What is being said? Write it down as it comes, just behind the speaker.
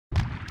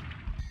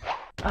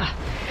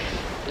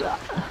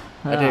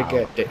I did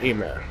get the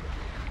email.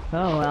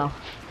 Oh well.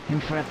 In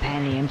for a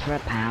penny, in for a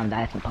pound,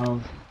 I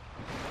suppose.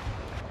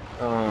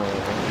 Oh,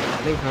 I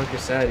think Conker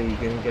said he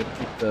didn't get to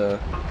keep the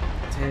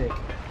tank.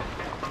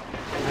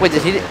 Wait,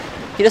 did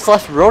he just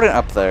left Rodent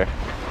up there?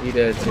 He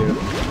did too.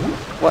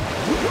 What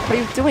are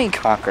you doing,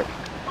 Conker?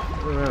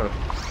 I don't know.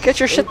 Get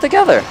your shit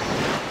together.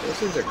 Those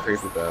things are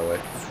creepy, by the way.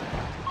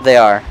 They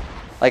are.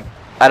 Like,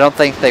 I don't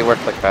think they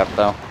work like that,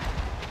 though.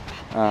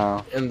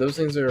 And those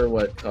things are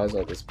what cause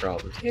all these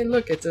problems. Hey,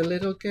 look, it's a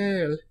little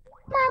girl.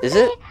 Is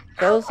it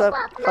those that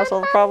cause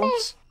all the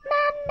problems?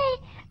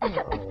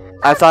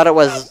 I thought it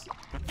was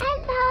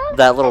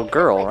that little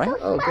girl, right?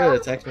 Oh, good, a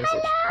text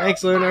message.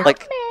 Thanks, Lunar.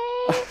 Like,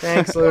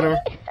 Thanks, Lunar.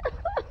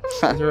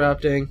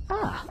 Interrupting.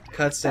 Ah, a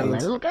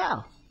Cutscenes. little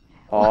girl.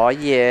 oh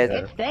yeah.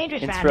 It's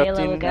dangerous around here,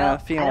 little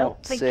Interrupting girl. I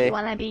don't think fiance. you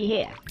want to be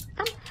here.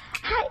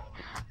 Hi.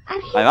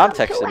 My mom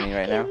texted me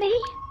right now.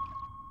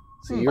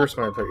 See, you were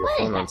smart to put your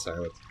phone on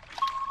silent.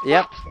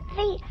 Yep.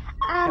 The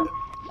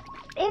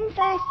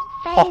inverse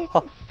phase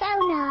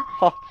sonar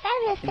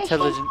efficient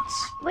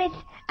Intelligence. with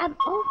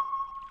Oh,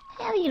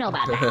 how do you know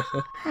about that?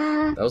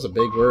 That was a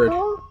big word.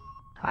 oh,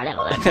 I don't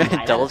know that. That's cool.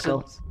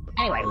 Intelligence.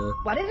 Anyway,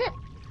 what is it?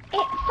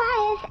 it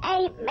fires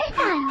a missile.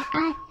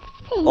 I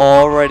think.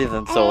 Alrighty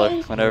then, Solar.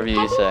 A Whatever you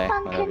Teddy say.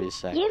 Funkin Whatever you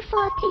say.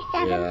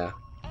 U-47. Yeah.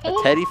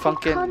 A Teddy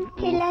Funkin'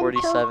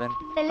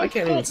 U-47 I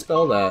can't even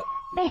spell that.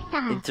 Missile.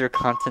 A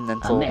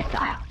Intercontinental. missile.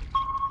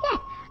 Yeah,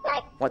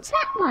 like What's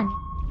that one.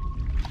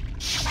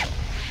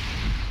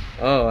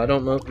 Oh, I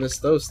don't miss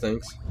those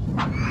things.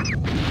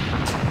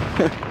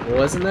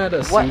 Wasn't that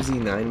a What? Suzy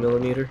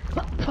 9mm?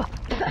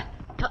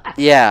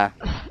 Yeah.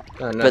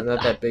 Not But-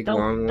 not that big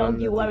long one. Don't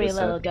you that worry, just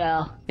little said.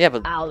 girl. Yeah,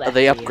 but I'll let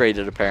they you.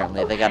 upgraded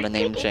apparently. They got a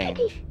name change.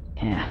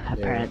 Yeah, her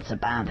parents are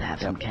bound to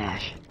have some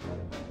cash.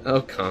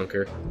 Oh,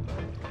 Conker.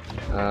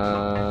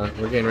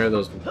 We're getting rid of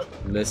those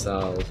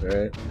missiles,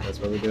 right? That's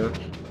what we're doing?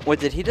 Wait,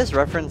 did he just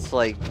reference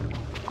like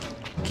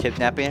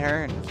kidnapping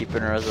her and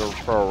keeping her as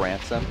for a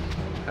ransom?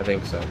 I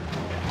think so. I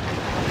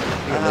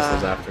think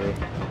missiles after me.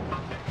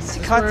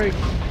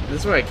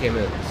 This is where I came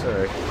in.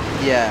 Sorry.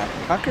 Yeah,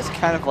 Conker's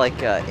kind of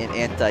like an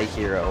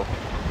anti-hero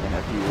in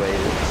a few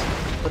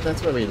ways. But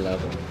that's why we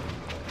love him.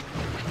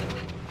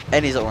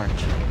 And he's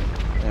orange.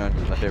 You know,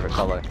 he's my favorite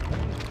color.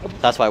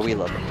 That's why we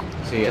love him.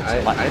 See,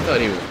 I thought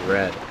he was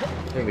red.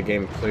 I think the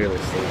game clearly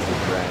states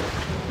he's red.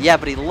 Yeah,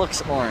 but he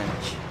looks orange.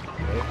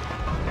 Right?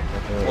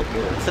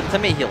 Well, to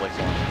me, he looks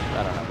orange.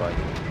 I don't know about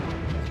you.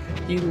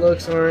 He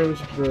looks orange,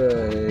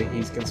 but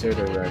he's considered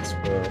a red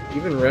squirrel.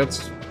 Even red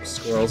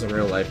squirrels in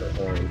real life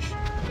are orange.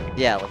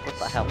 Yeah, like what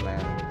the hell,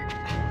 man?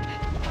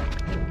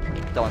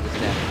 Don't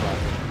understand.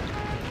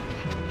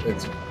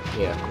 It's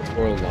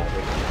world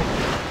logic.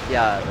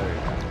 Yeah, there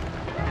you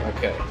go.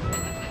 Okay.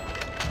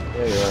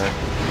 There you are.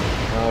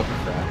 Oh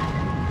crap.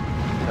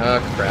 Oh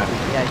crap.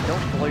 Yeah,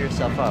 don't blow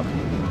yourself up.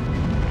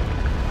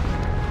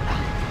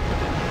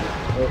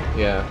 Oh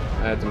yeah,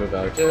 I had to move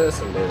out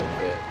just a little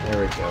bit.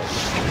 There we go.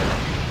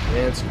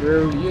 And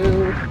screw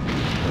you.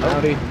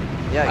 Howdy.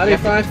 Yeah. Howdy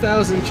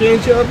 5,000.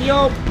 Change up,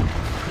 yup.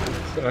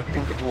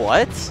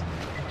 What?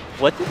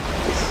 What did?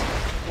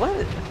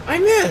 What? I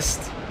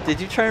missed. Did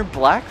you turn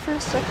black for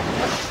a second?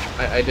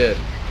 I did.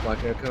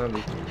 Black no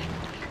combi.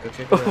 Go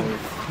check it out.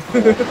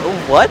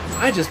 Oh, what?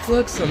 I just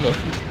plugged someone.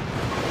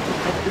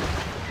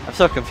 I'm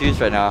so confused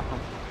right now.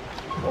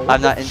 Oh,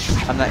 I'm not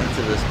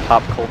into this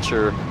pop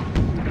culture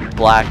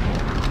black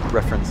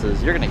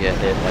references. You're gonna get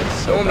hit like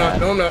so bad.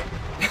 No, I'm not.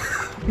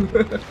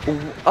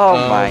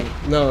 Oh my.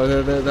 No,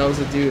 that was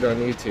a dude on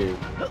YouTube.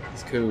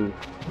 He's cool.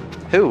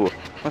 Who?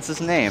 What's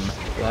his name?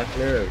 Black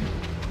nerd.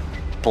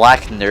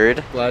 Black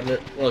nerd. Black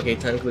nerd. Well, okay,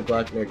 technically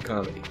black nerd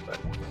comedy, but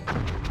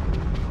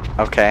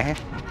Okay.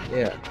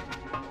 yeah,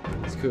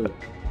 he's cool.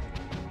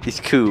 He's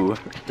cool.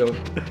 Don't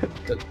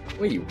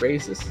wait, you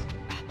racist?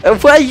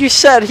 Well, you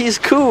said he's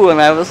cool, and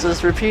I was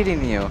just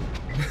repeating you.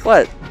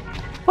 What?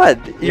 What?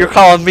 You're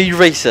calling me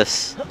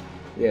racist?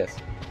 Yes.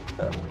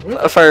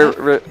 If I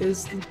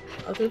Is the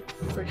other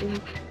freaking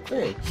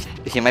thing?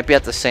 he might be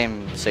at the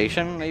same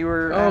station that you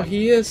were. Oh, at.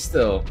 he is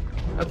still.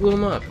 I blew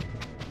him up.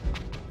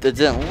 It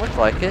didn't look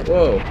like it.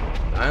 Whoa.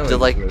 The island Did,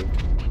 like-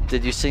 moved.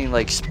 Did you see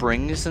like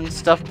springs and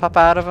stuff pop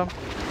out of him?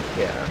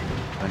 Yeah.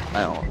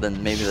 I don't.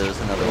 Then maybe there's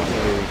another one.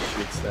 Hopefully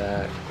he shoots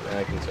that.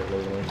 I can start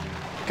moving.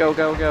 Go,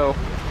 go, go.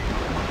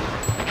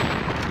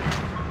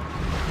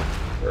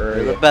 Where are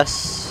You're you? the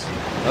best.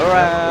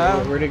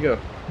 Alright. Where'd he go?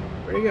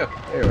 Where'd he go?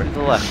 There we To go.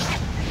 the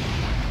left.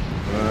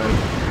 Come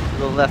on. To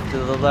the left. To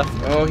the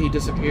left. Oh, he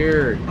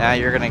disappeared. Now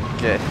you're gonna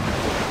get.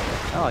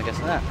 Oh, I guess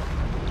not.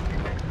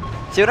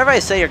 See, whenever I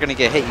say you're gonna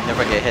get hit, you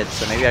never get hit.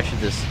 So maybe I should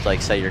just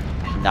like say you're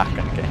not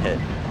gonna get hit.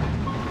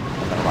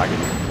 And then a rocket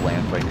just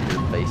lands right in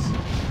your face.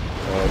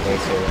 Oh, don't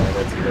say that.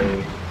 That's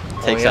mean.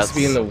 Takes he has out to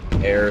be in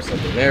the air or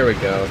something. There we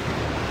go.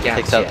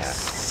 Takes out Gotcha.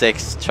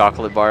 6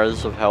 chocolate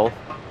bars of health.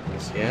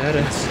 Yeah,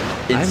 that's.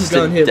 I've Instant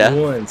done hit death.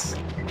 once.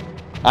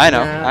 I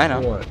know. Not I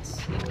know. Once.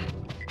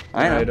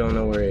 I know. I don't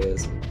know where he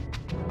is.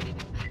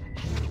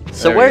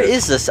 So There where he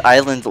is this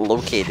island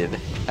located?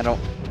 I don't.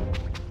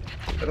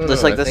 don't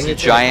There's know, like I this think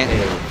it's giant, in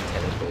a cave,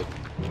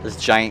 technically. this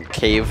giant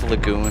cave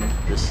lagoon,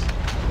 just in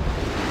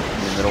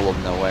the middle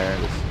of nowhere.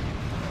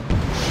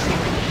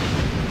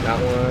 Got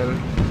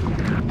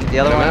one. The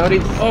other one.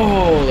 Outie.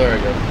 Oh, there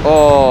I go.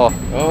 Oh,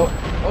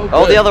 Oh,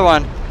 oh, good. the other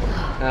one.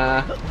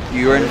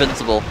 You were I-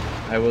 invincible.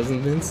 I was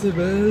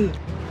invincible.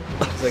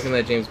 It's like in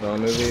that James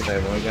Bond movie,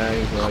 that one guy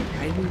who's like,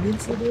 I'm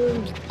invincible.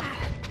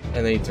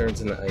 And then he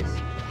turns into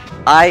ice.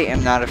 I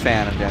am not a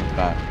fan of James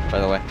Bond, by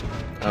the way.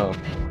 Oh.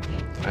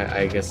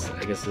 I guess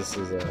this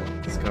is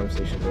this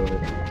conversation's over.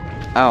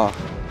 Oh.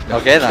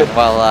 Okay then.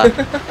 Well,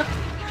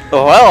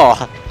 well,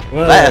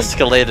 that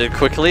escalated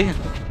quickly.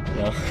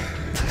 No.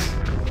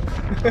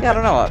 Yeah, I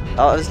don't know.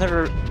 I was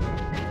never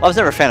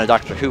a fan of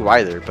Doctor Who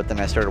either, but then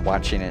I started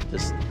watching it.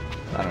 Just,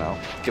 I don't know,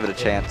 give it a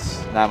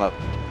chance. Now I'm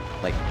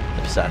like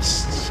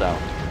obsessed. So.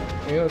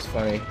 You know what's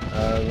funny?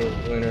 The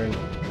winner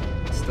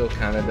still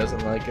kind of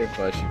doesn't like it,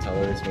 but she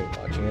tolerates me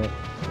watching it.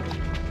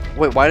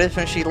 Wait, why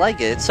doesn't she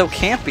like it? It's so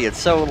campy. It's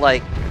so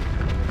like,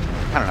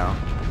 I don't know.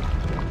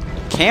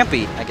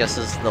 Campy, I guess,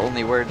 is the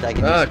only word I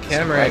can use. Ah, to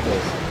camera describe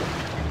it.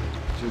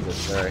 angles. Jesus,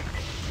 sorry.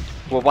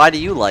 Well, why do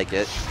you like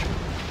it?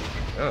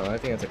 Oh, I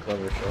think it's a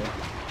clever show.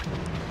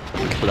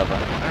 Clever.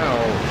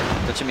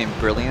 Ow. Don't you mean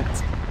brilliant?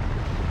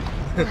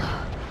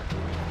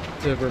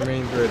 To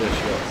remain British,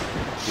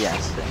 yes.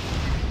 Yes.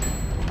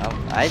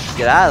 Oh, I'd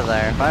get out of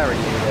there if I were you.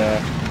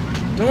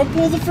 Yeah. Don't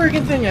pull the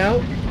freaking thing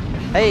out!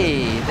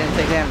 Hey, didn't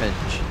take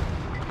damage.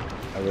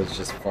 I was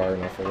just far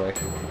enough away.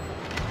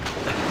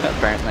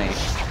 Apparently.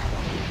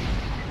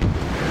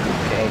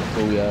 Okay,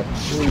 booyah.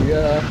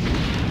 Booyah!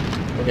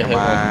 I got hit Come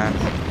on.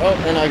 one.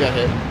 Oh, and I got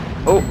hit.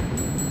 Oh.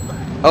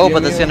 Oh, Mew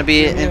but there's mew, gonna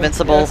be mew mew.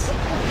 invincible. Yes.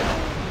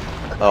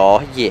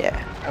 Oh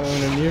yeah. I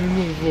want a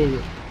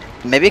new.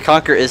 Maybe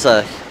Conker is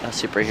a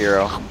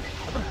superhero,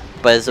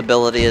 but his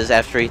ability is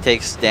after he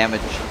takes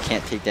damage, he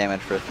can't take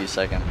damage for a few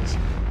seconds.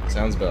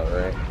 Sounds about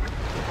right.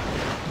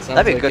 Sounds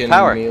That'd be a like good in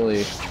power.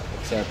 Melee,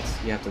 except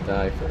you have to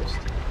die first.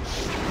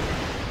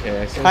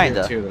 Okay, I still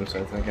Kinda. hear two of them, so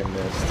I think I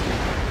missed.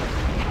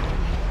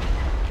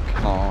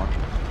 Come on.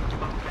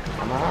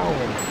 Come on!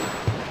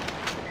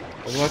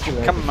 I was watching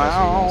that Come Professor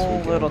on, last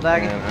weekend, little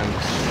daggy. and I'm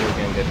still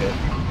gonna get hit.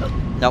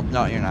 Nope,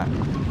 no, you're not.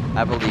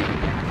 I believe you.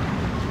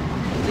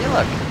 See,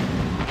 look.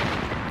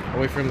 I'll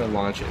wait for him to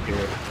launch it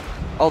here.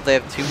 Oh, they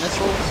have 2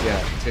 missiles? Yeah,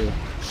 two. There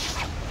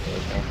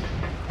we go.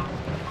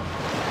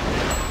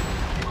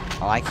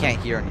 Oh, I can't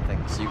hear anything,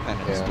 so you kind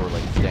of just Yeah. were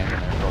like standing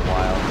there for a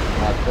while.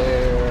 Not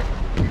there.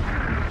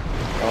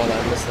 Oh,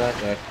 I missed that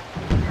guy.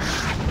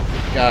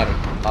 Got him.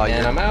 Oh, and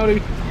you're- I'm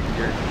outie.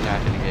 You're not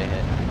gonna get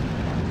hit.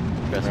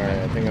 Trust me. Alright,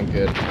 I think I'm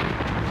good.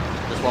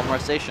 There's one more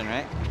station,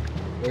 right?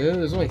 Yeah,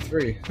 there's only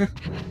 3.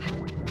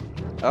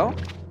 Oh?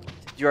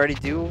 Did you already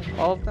do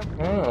all of them?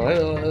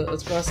 Oh,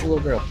 let's pass the little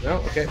girl. No,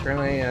 okay,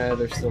 apparently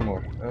there's still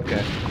more.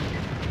 Okay.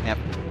 Yep.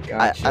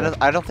 Gotcha.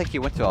 I don't think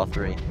you went to all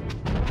 3.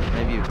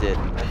 Maybe you did.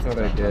 I thought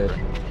I did.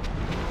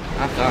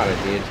 I thought I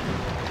did.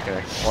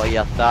 Okay. Well,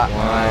 you thought.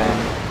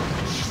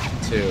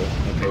 1, 2.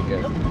 Okay,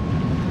 good.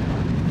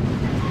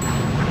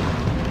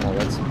 Oh,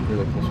 that's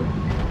really close.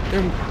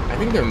 I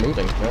think they're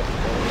moving. Nope.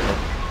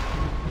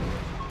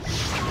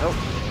 Nope.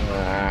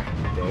 Ah,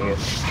 dang it.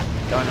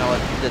 Don't know what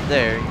you did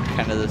there. You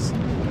kind of just.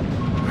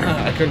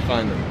 I couldn't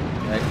find them.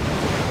 Right?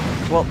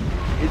 Well,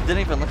 it didn't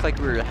even look like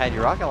we had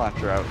your rocket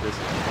launcher out. Just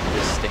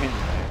standing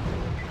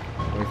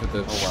there. Wait for the.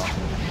 Oh well.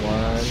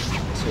 1,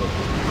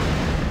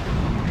 2.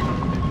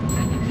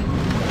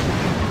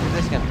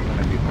 There's gonna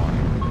be more.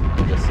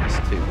 This is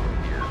 2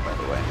 here, by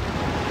the way.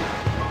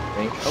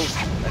 Think. Oh,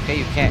 okay,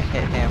 you can't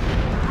hit him.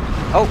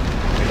 Oh,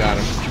 I got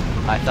him.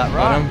 I thought Got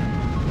wrong. him.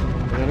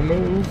 I gotta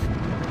move.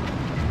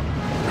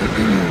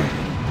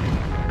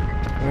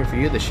 Wait for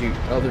you to shoot.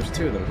 Oh, there's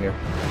 2 of them here.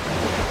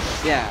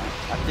 Yeah,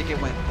 I think it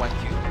went 1, 2,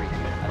 3.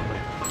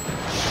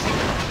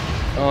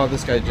 Oh,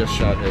 this guy just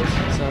shot his.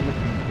 Son of a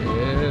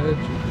bitch.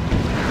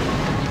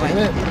 Damn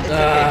it.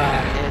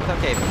 It's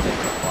okay if you take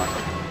one.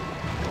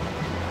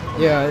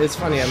 Yeah, it's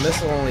funny. A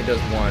missile only does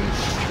 1.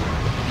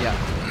 Yeah,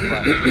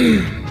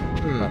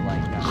 but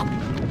like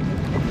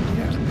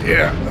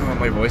Yeah. Oh,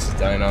 my voice is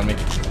dying on me.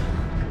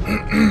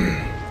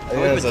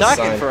 we've been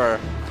talking for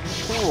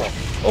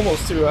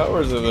almost 2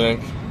 hours, I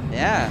think.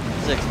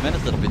 6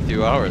 minutes. It'll be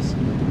 2 hours.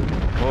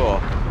 Whoa,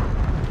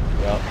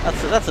 Yeah.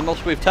 that's the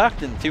most we've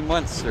talked in 2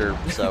 months or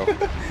so.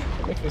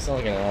 It makes me sound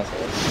like an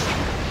asshole.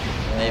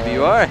 Maybe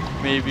you are.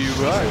 Maybe you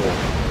are.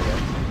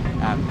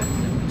 I'm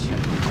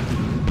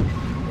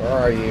Where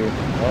are you?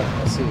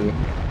 Oh, I see you.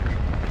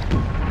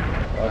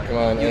 Oh, come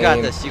on, You got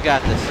aim. this. You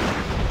got this.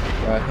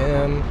 Got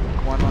him.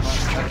 One.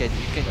 Okay,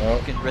 you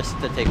can risk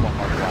to take one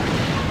more shot.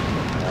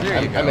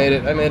 There you go. I made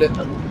it. I made it.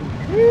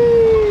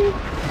 Woo!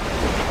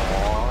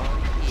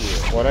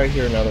 Why do I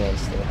hear another one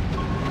still?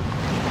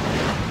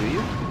 Do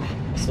you?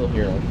 I still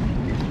hear him.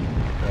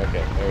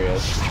 Okay, there he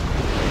is.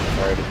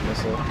 Fired a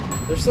missile.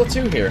 There's still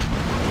 2 here.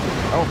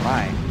 Oh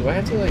my. Do I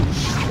have to like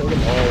kill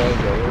them all in one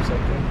go or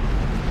something?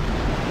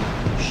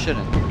 You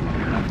shouldn't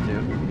have to.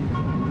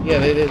 Yeah,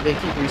 they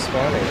keep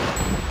respawning.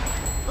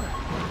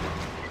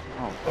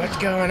 Oh. What?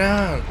 What's going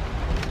on?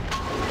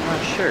 I'm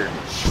not sure.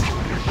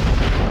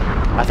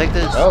 I think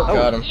this. Oh,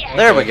 got him.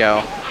 There we Okay.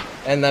 go.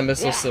 And that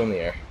missile's still in the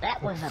air.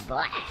 That was a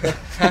blast.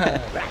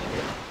 Right.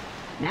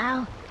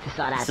 Now, to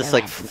sort out It's just the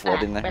like rest.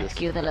 floating there.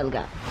 Rescue the little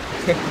girl.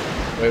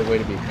 Way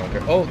to be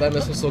Conker. Oh, that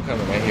missile's still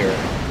coming. I hear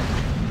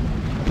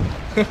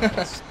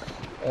it.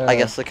 I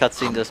guess the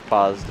cutscene just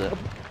paused it.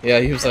 Yeah,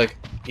 he was like,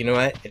 you know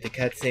what? It's a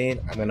cutscene.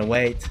 I'm gonna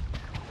wait.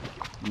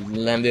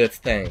 Let him do its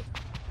thing.